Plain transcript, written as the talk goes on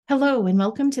Hello, and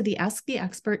welcome to the Ask the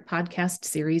Expert podcast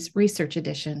series Research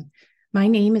Edition. My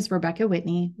name is Rebecca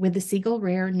Whitney with the Siegel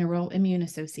Rare Neuroimmune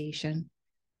Association.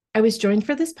 I was joined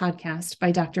for this podcast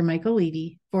by Dr. Michael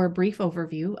Levy for a brief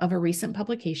overview of a recent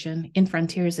publication in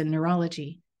Frontiers in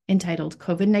Neurology entitled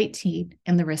COVID-19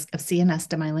 and the Risk of CNS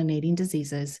Demyelinating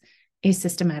Diseases, a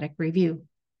Systematic Review.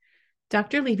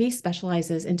 Dr. Levy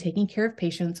specializes in taking care of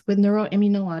patients with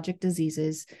neuroimmunologic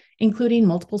diseases, including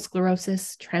multiple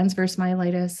sclerosis, transverse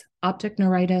myelitis, optic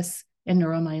neuritis, and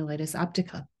neuromyelitis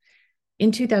optica.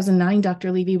 In 2009,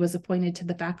 Dr. Levy was appointed to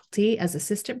the faculty as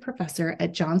assistant professor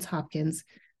at Johns Hopkins,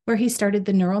 where he started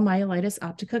the Neuromyelitis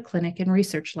Optica Clinic and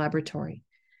Research Laboratory.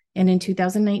 And in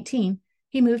 2019,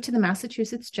 he moved to the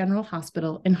Massachusetts General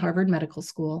Hospital and Harvard Medical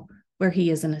School, where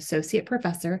he is an associate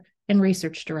professor and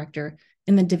research director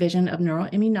in the Division of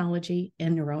Neuroimmunology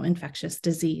and Neuroinfectious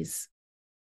Disease.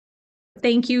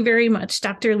 Thank you very much,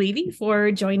 Dr. Levy,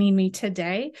 for joining me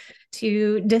today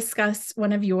to discuss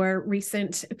one of your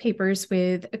recent papers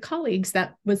with colleagues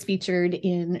that was featured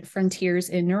in Frontiers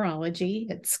in Neurology.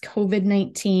 It's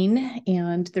COVID-19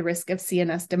 and the Risk of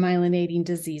CNS Demyelinating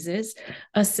Diseases,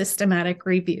 a Systematic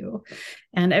Review.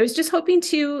 And I was just hoping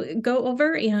to go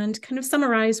over and kind of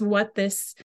summarize what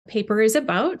this paper is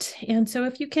about. And so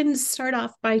if you can start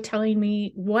off by telling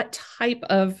me what type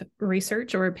of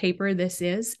research or paper this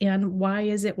is and why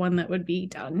is it one that would be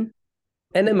done?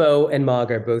 NMO and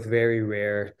MOG are both very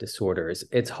rare disorders.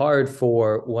 It's hard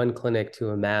for one clinic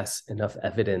to amass enough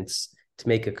evidence to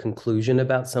make a conclusion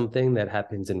about something that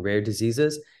happens in rare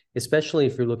diseases, especially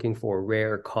if you're looking for a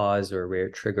rare cause or a rare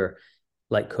trigger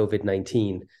like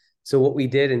COVID-19. So what we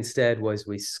did instead was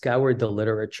we scoured the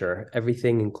literature,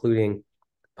 everything including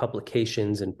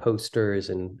publications and posters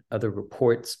and other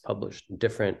reports published in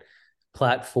different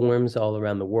platforms all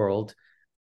around the world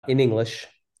in English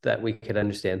that we could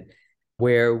understand,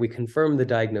 where we confirmed the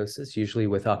diagnosis, usually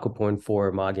with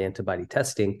aquaporin-4 MOG antibody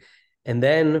testing. And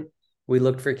then we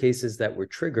looked for cases that were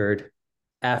triggered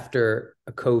after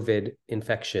a COVID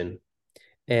infection.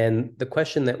 And the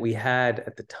question that we had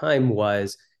at the time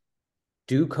was,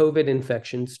 do COVID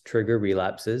infections trigger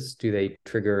relapses? Do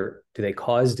they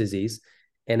cause disease?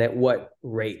 And at what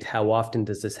rate? How often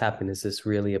does this happen? Is this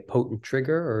really a potent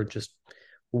trigger or just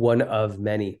one of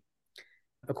many?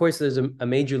 Of course, there's a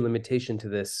major limitation to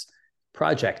this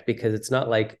project because it's not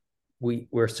like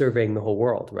we're surveying the whole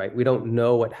world, right? We don't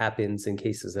know what happens in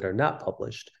cases that are not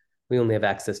published. We only have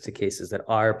access to cases that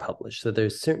are published. So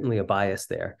there's certainly a bias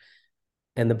there.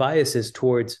 And the bias is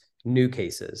towards new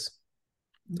cases.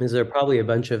 There are probably a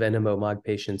bunch of NMO-MOG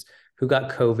patients who got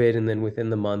COVID and then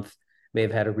within the month may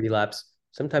have had a relapse.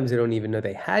 Sometimes they don't even know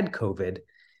they had COVID,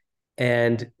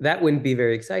 and that wouldn't be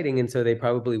very exciting, and so they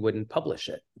probably wouldn't publish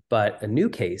it. But a new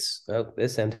case,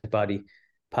 this antibody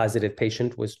positive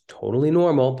patient was totally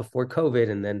normal before COVID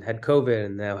and then had COVID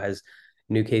and now has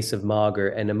a new case of MOG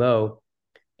or NMO,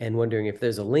 and wondering if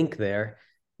there's a link there.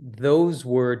 Those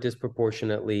were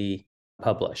disproportionately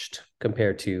published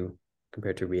compared to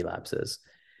relapses.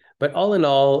 But all in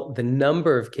all, the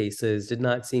number of cases did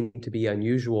not seem to be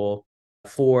unusual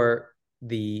for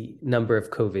the number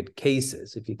of COVID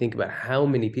cases. If you think about how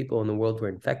many people in the world were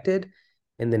infected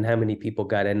and then how many people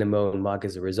got NMO and MOG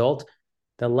as a result,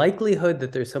 the likelihood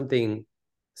that there's something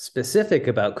specific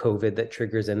about COVID that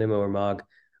triggers NMO or MOG,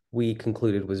 we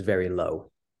concluded was very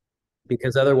low,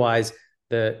 because otherwise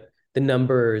the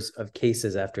numbers of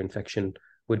cases after infection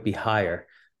would be higher.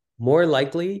 More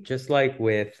likely, just like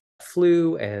with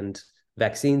flu and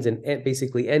vaccines and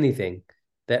basically anything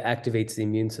that activates the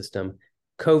immune system,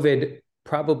 COVID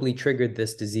probably triggered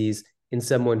this disease in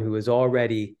someone who was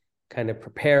already kind of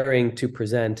preparing to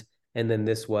present, and then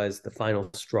this was the final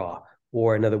straw.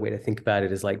 Or another way to think about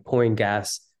it is like pouring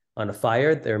gas on a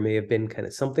fire. There may have been kind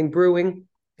of something brewing,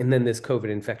 and then this COVID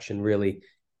infection really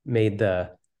made the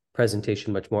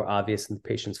presentation much more obvious, and the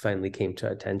patients finally came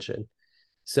to attention.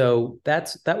 So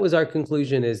that was our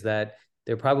conclusion, is that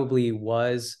there probably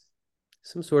was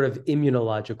some sort of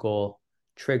immunological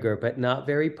trigger, but not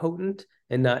very potent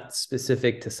and not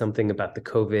specific to something about the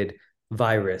COVID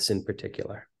virus in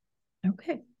particular.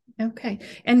 Okay.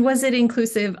 And was it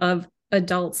inclusive of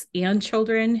adults and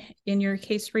children in your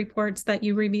case reports that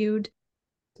you reviewed?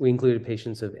 We included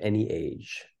patients of any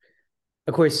age.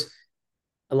 Of course,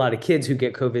 a lot of kids who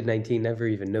get COVID-19 never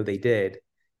even know they did.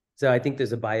 So I think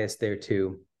there's a bias there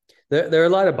too. There are a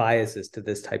lot of biases to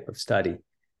this type of study.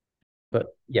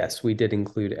 But yes, we did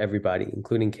include everybody,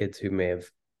 including kids who may have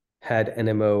had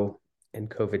NMO and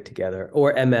COVID together,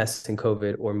 or MS and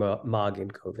COVID, or MOG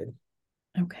and COVID.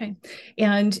 Okay.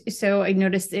 And so I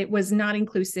noticed it was not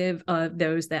inclusive of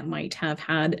those that might have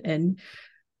had an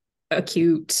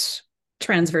acute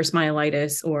transverse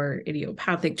myelitis or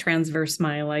idiopathic transverse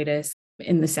myelitis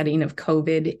in the setting of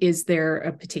COVID. Is there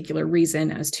a particular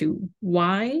reason as to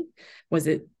why? Was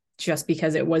it just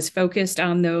because it was focused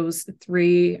on those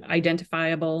 3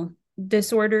 identifiable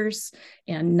disorders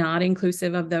and not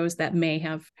inclusive of those that may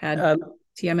have had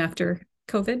TM after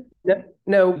COVID?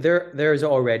 No, there's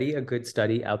already a good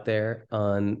study out there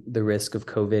on the risk of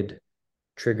COVID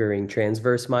triggering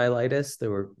transverse myelitis.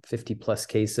 There were 50 plus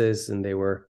cases, and they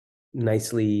were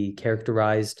nicely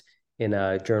characterized in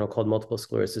a journal called Multiple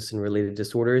Sclerosis and Related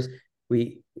Disorders.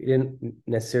 We didn't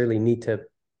necessarily need to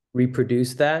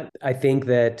reproduce that. I think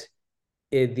that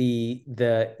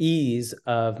the ease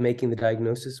of making the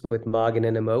diagnosis with MOG and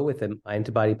NMO with an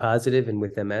antibody positive and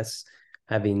with MS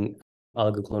having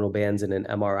oligoclonal bands and an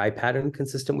MRI pattern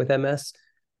consistent with MS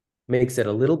makes it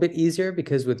a little bit easier,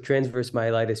 because with transverse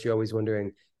myelitis, you're always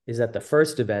wondering, is that the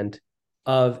first event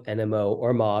of NMO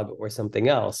or MOG or something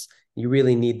else? You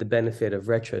really need the benefit of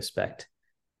retrospect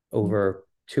over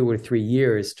 2 or 3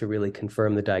 years to really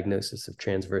confirm the diagnosis of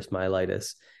transverse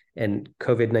myelitis. And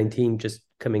COVID-19 just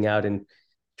coming out in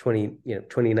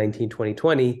 2019,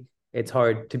 2020, it's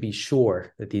hard to be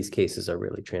sure that these cases are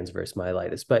really transverse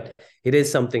myelitis, but it is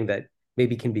something that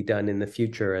maybe can be done in the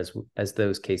future as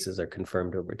those cases are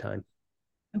confirmed over time.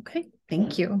 Okay,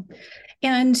 thank you.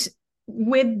 And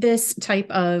with this type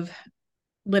of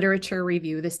literature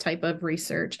review, this type of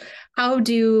research, how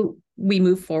do we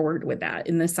move forward with that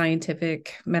in the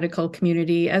scientific medical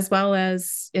community, as well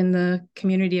as in the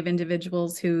community of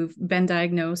individuals who've been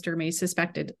diagnosed or may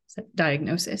suspected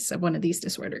diagnosis of one of these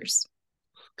disorders?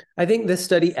 I think this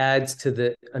study adds to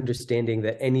the understanding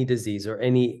that any disease or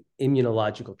any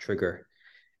immunological trigger,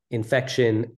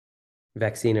 infection,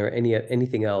 vaccine, or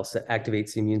anything else that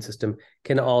activates the immune system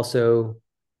can also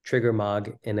trigger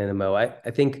MOG and NMO. I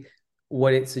think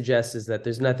what it suggests is that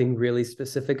there's nothing really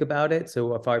specific about it.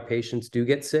 So if our patients do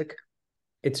get sick,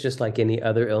 it's just like any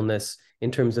other illness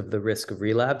in terms of the risk of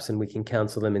relapse. And we can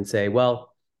counsel them and say,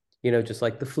 well, just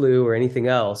like the flu or anything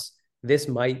else, this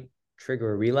might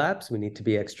trigger a relapse. We need to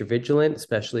be extra vigilant,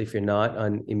 especially if you're not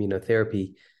on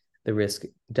immunotherapy. The risk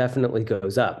definitely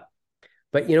goes up.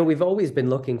 But, we've always been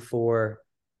looking for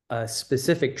a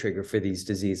specific trigger for these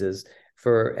diseases.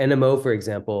 For NMO, for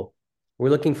example, we're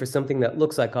looking for something that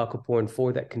looks like aquaporin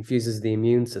 4 that confuses the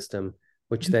immune system,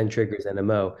 which then triggers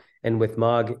NMO. And with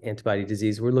MOG antibody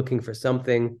disease, we're looking for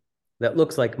something that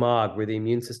looks like MOG, where the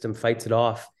immune system fights it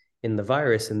off in the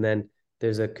virus. And then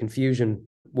there's a confusion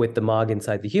with the MOG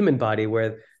inside the human body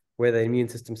where the immune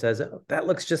system says, oh, that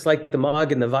looks just like the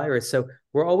MOG in the virus. So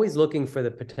we're always looking for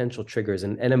the potential triggers,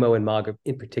 and NMO and MOG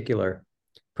in particular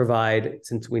provide,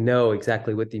 since we know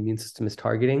exactly what the immune system is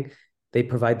targeting, they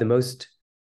provide the most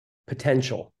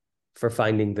potential for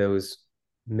finding those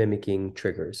mimicking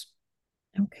triggers.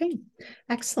 Okay,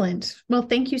 excellent. Well,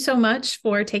 thank you so much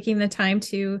for taking the time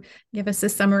to give us a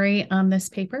summary on this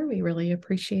paper. We really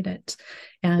appreciate it.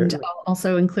 And I'll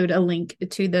also include a link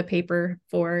to the paper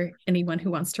for anyone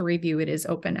who wants to review. It is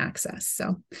open access.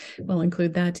 So we'll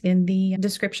include that in the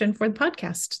description for the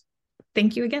podcast.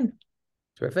 Thank you again.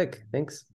 Terrific. Thanks.